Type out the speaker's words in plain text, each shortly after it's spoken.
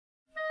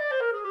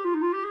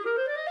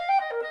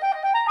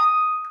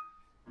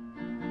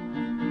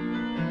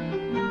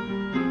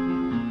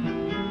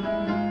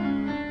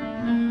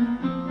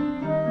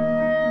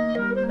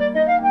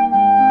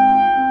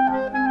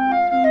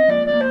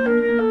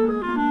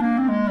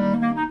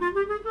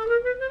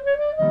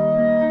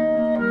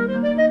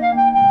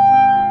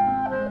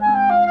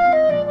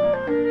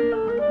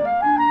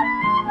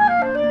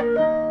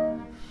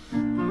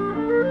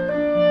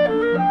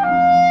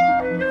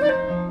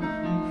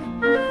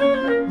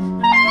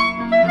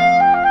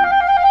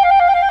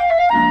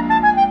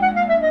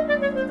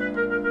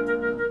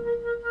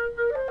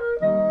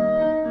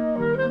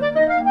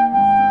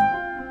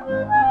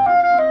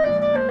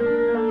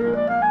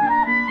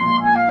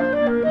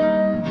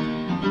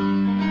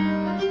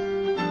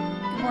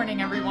morning,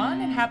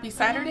 everyone, and happy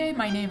Saturday.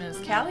 My name is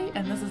Callie,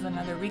 and this is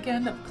another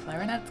weekend of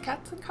clarinets,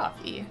 cats, and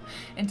coffee.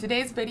 In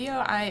today's video,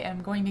 I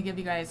am going to give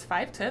you guys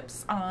 5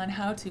 tips on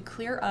how to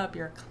clear up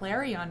your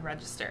Clarion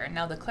register.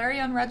 Now, the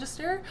Clarion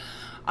register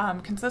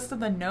consists of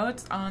the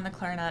notes on the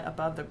clarinet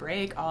above the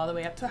break all the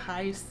way up to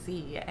high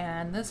C,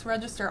 and this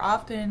register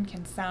often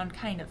can sound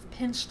kind of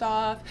pinched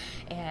off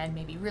and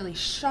maybe really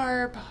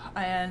sharp,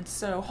 and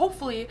so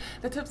hopefully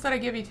the tips that I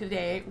give you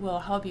today will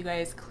help you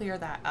guys clear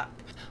that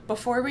up.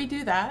 Before we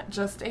do that,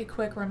 just a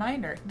quick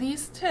reminder,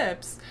 these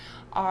tips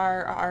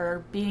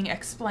are being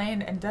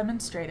explained and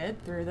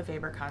demonstrated through the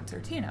Weber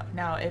Concertino.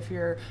 Now, if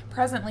you're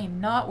presently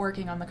not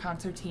working on the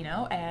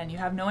Concertino and you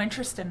have no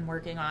interest in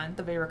working on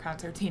the Weber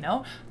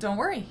Concertino, don't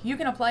worry, you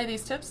can apply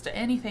these tips to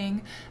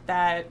anything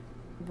that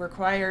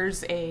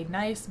requires a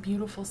nice,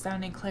 beautiful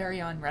sounding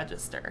Clarion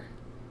register.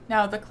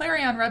 Now, the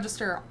Clarion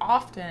register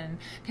often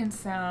can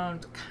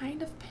sound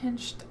kind of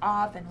pinched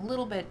off and a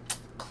little bit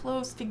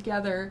close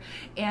together,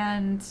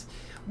 and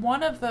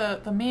one of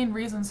the main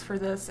reasons for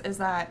this is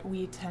that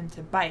we tend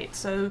to bite.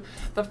 So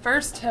the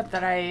first tip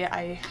that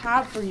I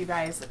have for you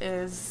guys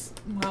is,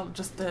 well,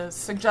 just the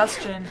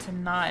suggestion to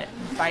not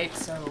bite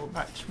so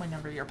much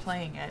whenever you're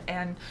playing it.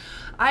 And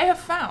I have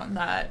found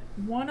that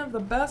one of the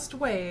best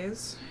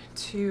ways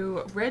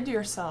to rid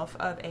yourself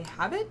of a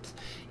habit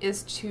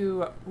is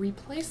to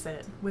replace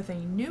it with a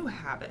new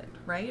habit,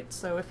 right?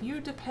 So if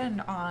you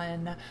depend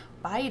on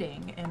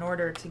biting in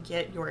order to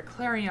get your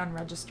Clarion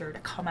register to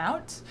come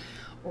out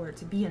or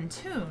to be in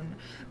tune,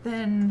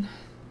 then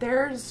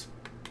there's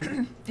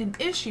an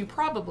issue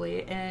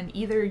probably in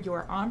either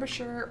your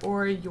embouchure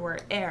or your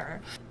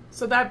air.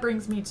 So that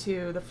brings me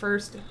to the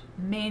first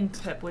main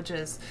tip, which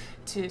is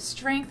to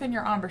strengthen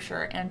your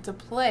embouchure and to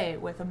play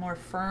with a more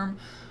firm,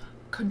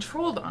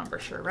 controlled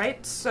embouchure,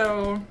 right?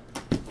 So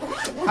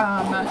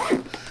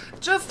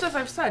just as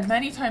I've said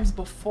many times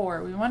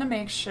before, we want to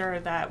make sure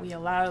that we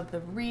allow the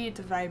reed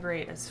to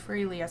vibrate as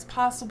freely as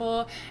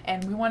possible,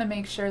 and we want to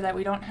make sure that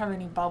we don't have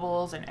any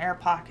bubbles and air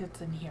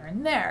pockets in here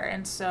and there.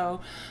 And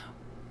so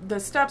the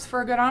steps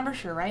for a good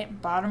embouchure,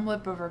 right? Bottom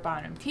lip over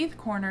bottom teeth,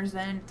 corners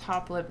in,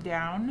 top lip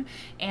down.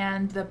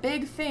 And the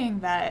big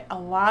thing that a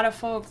lot of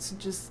folks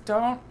just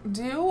don't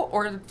do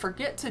or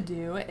forget to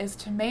do is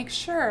to make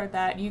sure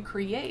that you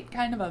create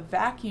kind of a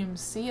vacuum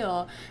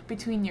seal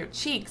between your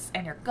cheeks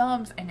and your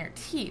gums and your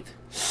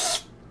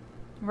teeth,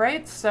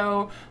 right?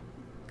 So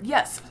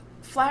yes,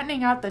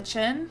 flattening out the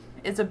chin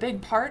is a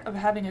big part of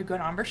having a good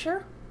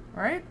embouchure,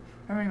 right?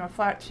 Having a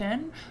flat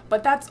chin,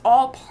 but that's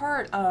all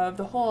part of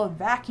the whole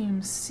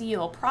vacuum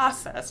seal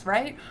process,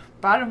 right?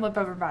 Bottom lip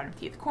over bottom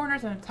teeth,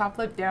 corners and top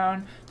lip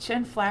down,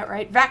 chin flat,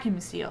 right?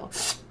 Vacuum seal,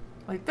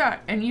 like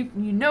that. And you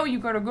know you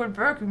got a good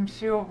vacuum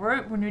seal,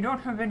 right, when you don't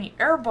have any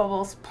air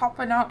bubbles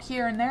popping out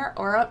here and there,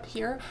 or up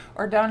here,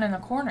 or down in the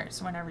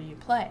corners whenever you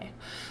play.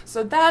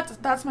 So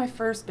that's my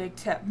first big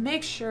tip.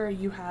 Make sure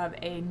you have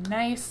a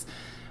nice,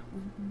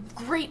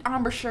 great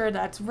embouchure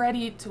that's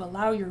ready to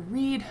allow your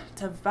reed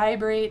to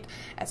vibrate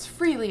as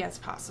freely as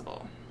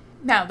possible.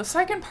 Now, the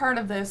second part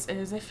of this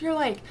is if you're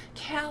like,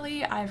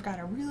 Callie, I've got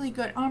a really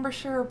good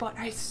embouchure, but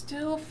I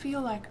still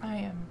feel like I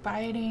am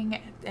biting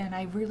and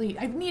I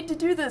need to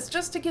do this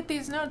just to get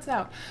these notes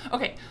out.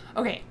 Okay,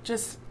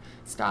 just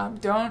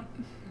stop. Don't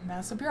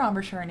mess up your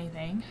embouchure or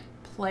anything.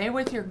 Play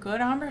with your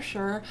good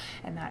embouchure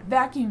and that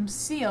vacuum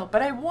seal,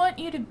 but I want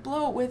you to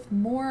blow it with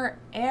more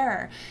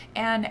air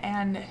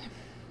and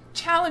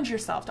challenge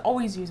yourself to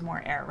always use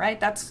more air, right?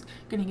 That's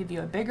going to give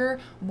you a bigger,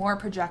 more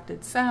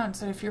projected sound.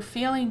 So if you're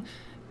feeling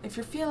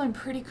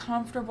pretty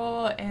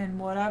comfortable in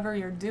whatever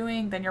you're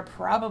doing, then you're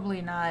probably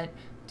not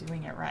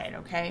doing it right,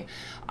 okay?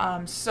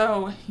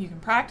 So you can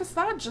practice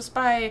that just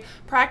by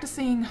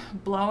practicing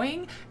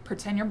blowing.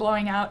 Pretend you're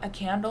blowing out a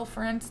candle,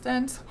 for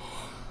instance.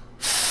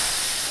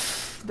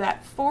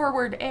 That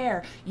forward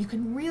air, you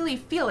can really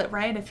feel it,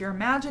 right? If you're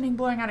imagining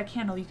blowing out a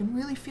candle, you can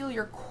really feel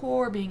your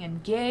core being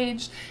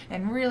engaged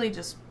and really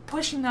just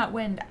pushing that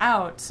wind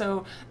out.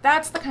 So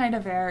that's the kind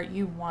of air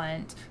you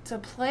want to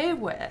play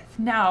with.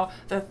 Now,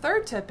 the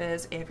third tip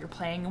is if you're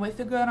playing with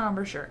a good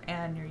embouchure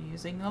and you're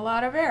using a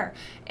lot of air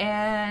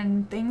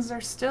and things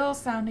are still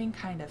sounding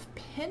kind of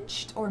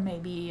pinched or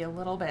maybe a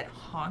little bit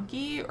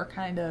honky or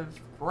kind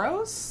of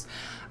gross,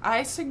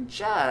 I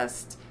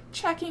suggest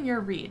checking your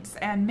reeds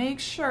and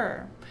make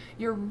sure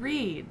your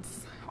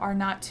reeds are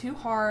not too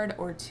hard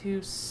or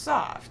too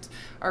soft.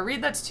 A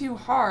reed that's too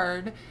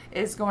hard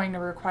is going to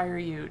require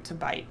you to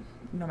bite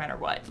no matter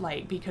what,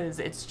 like, because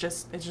it's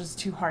just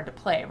too hard to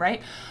play,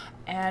 right?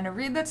 And a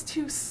reed that's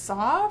too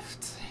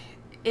soft,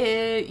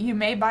 you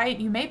may bite,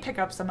 you may pick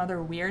up some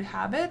other weird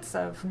habits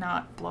of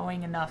not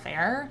blowing enough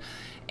air.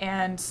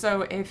 And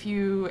so if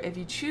you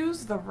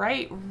choose the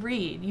right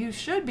reed, you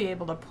should be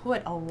able to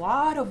put a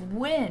lot of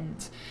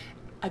wind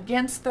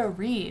against the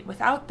reed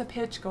without the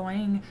pitch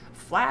going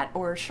flat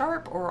or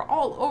sharp or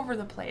all over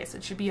the place.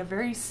 It should be a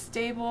very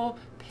stable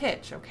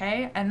pitch,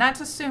 okay? And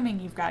that's assuming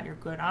you've got your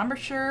good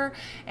embouchure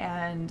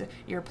and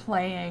you're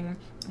playing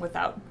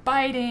without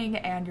biting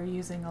and you're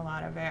using a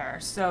lot of air.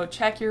 So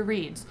check your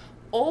reeds.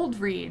 Old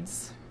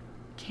reeds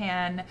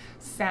can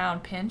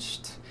sound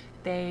pinched.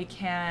 They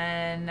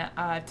can,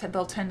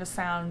 they'll tend to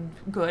sound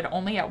good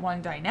only at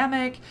one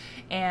dynamic,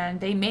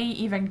 and they may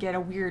even get a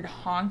weird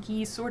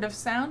honky sort of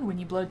sound when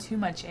you blow too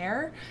much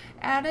air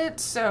at it.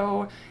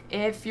 So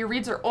if your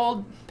reeds are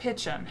old,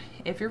 pitch them.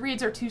 If your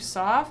reeds are too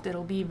soft,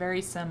 it'll be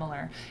very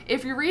similar.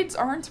 If your reeds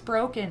aren't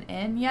broken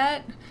in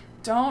yet,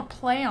 don't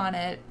play on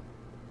it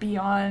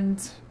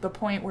beyond the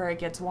point where it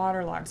gets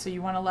waterlogged. So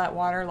you want to let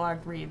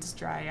waterlogged reeds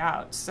dry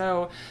out.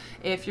 So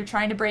if you're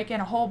trying to break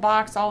in a whole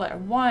box all at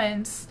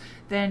once,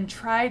 then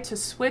try to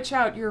switch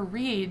out your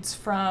reeds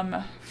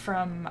from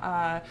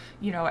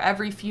you know,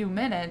 every few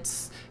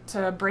minutes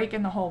to break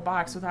in the whole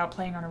box without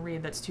playing on a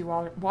reed that's too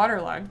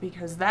waterlogged,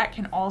 because that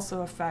can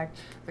also affect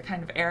the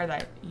kind of air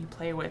that you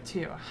play with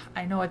too.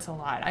 I know it's a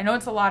lot. I know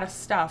it's a lot of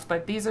stuff,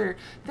 but these are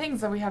things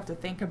that we have to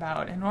think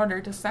about in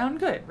order to sound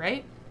good,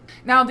 right?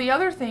 Now the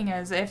other thing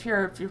is, if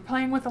you're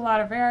playing with a lot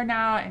of air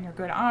now and you're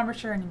good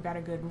embouchure and you've got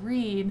a good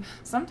reed,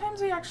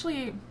 sometimes we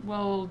actually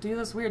will do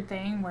this weird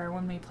thing where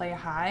when we play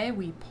high,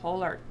 we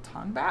pull our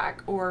tongue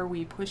back or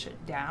we push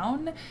it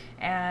down,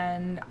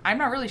 and I'm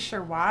not really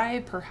sure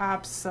why.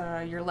 Perhaps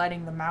you're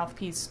letting the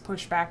mouthpiece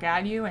push back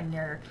at you and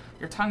your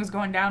tongue's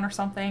going down or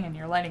something, and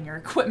you're letting your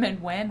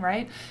equipment win,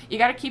 right? You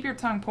got to keep your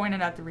tongue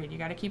pointed at the reed. You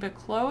got to keep it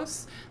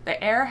close.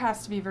 The air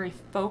has to be very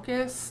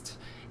focused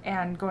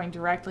and going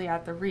directly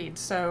at the reed.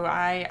 So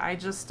I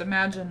just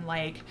imagine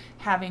like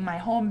having my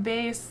home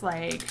base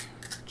like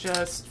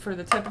just for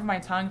the tip of my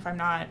tongue. If I'm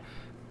not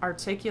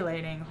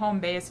articulating, home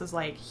base is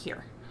like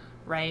here,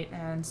 right?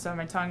 And so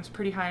my tongue's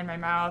pretty high in my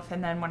mouth,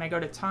 and then when I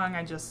go to tongue,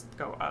 I just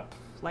go up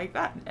like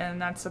that,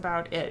 and that's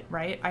about it,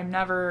 right? I'm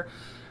never,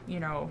 you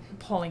know,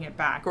 pulling it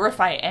back, or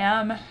if I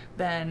am,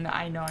 then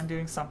I know I'm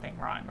doing something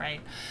wrong,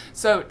 right?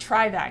 So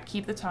try that.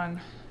 Keep the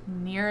tongue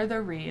near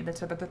the reed, the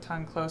tip of the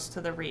tongue close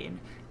to the reed.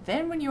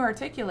 Then when you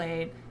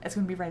articulate, it's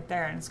going to be right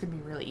there, and it's going to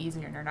be really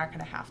easy, and you're not going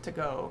to have to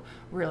go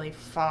really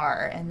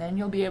far, and then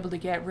you'll be able to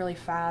get really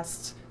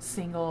fast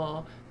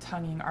single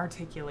tonguing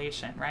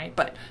articulation, right?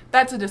 But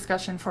that's a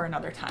discussion for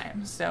another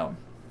time. So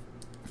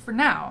for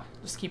now,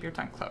 just keep your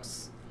tongue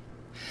close.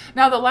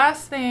 Now the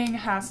last thing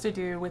has to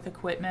do with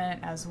equipment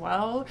as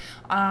well.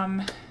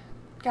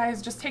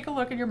 Guys, just take a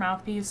look at your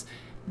mouthpiece.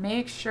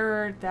 Make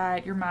sure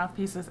that your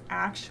mouthpiece is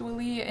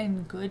actually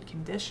in good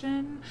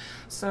condition.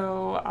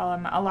 So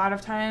a lot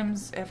of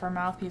times, if our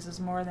mouthpiece is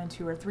more than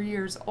 2 or 3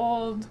 years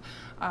old,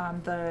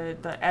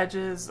 the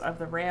edges of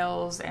the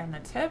rails and the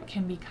tip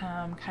can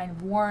become kind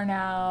of worn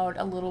out,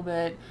 a little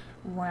bit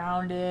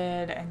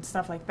rounded and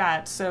stuff like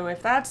that. So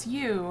if that's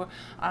you,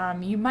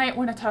 you might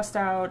want to test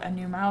out a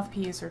new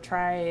mouthpiece, or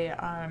try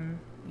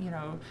you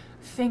know,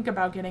 think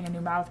about getting a new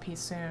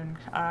mouthpiece soon,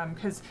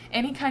 because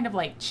any kind of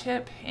like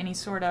chip, any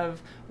sort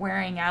of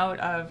wearing out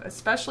of,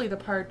 especially the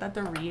part that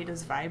the reed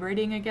is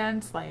vibrating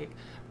against, like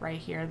right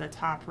here, the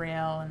top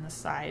rail and the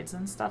sides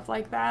and stuff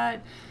like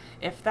that,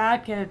 if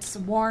that gets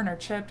worn or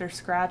chipped or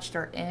scratched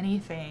or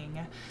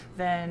anything,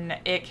 then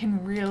it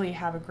can really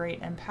have a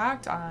great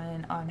impact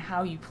on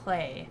how you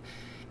play.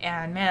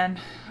 And man,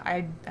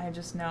 I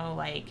just know,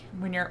 like,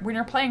 when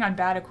you're playing on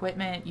bad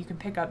equipment, you can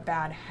pick up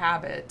bad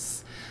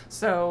habits.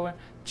 So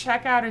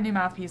check out a new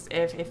mouthpiece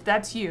if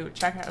that's you.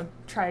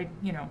 Try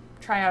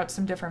out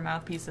some different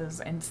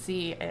mouthpieces and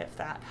see if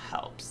that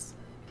helps.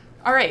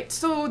 All right,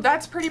 so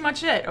that's pretty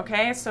much it.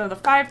 Okay, so the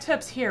 5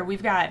 tips here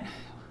we've got: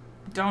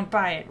 don't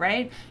buy it,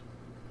 right?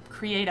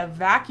 Create a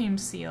vacuum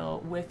seal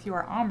with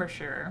your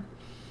embouchure.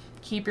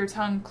 Keep your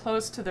tongue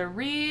close to the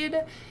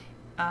reed.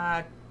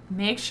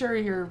 Make sure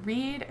your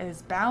reed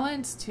is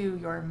balanced to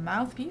your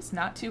mouthpiece,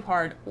 not too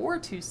hard or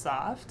too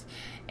soft.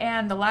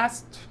 And the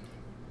last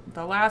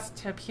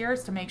tip here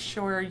is to make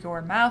sure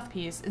your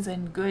mouthpiece is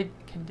in good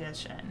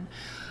condition.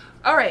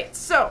 All right,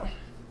 so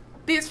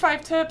these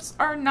 5 tips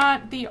are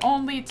not the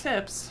only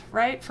tips,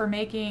 right, for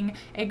making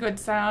a good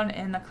sound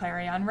in the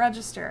Clarion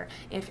register.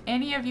 If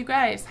any of you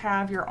guys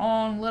have your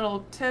own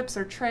little tips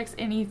or tricks,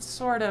 any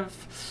sort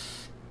of,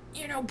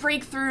 you know,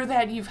 breakthrough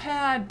that you've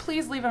had,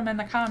 please leave them in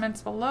the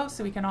comments below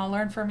so we can all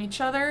learn from each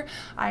other.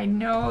 I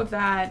know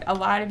that a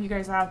lot of you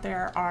guys out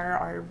there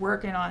are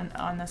working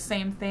on the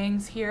same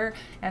things here,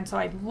 and so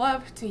I'd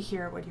love to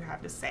hear what you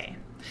have to say.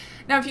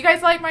 Now, if you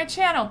guys like my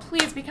channel,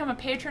 please become a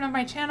patron of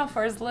my channel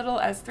for as little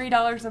as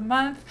 $3 a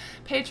month.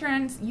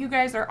 Patrons, you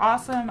guys are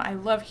awesome. I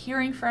love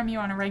hearing from you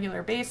on a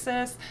regular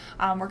basis.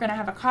 We're going to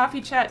have a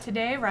coffee chat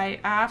today right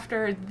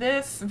after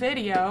this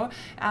video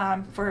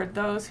for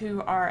those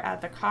who are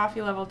at the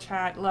coffee level,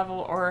 chat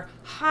level, or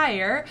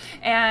higher.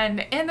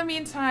 And in the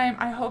meantime,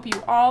 I hope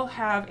you all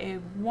have a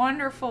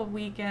wonderful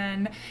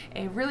weekend,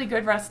 a really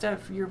good rest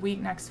of your week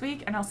next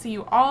week, and I'll see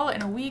you all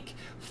in a week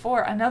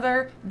for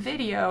another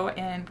video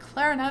in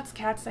Clarinets,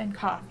 Cats, and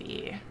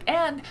Coffee.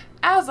 And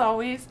as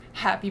always,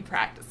 happy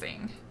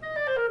practicing.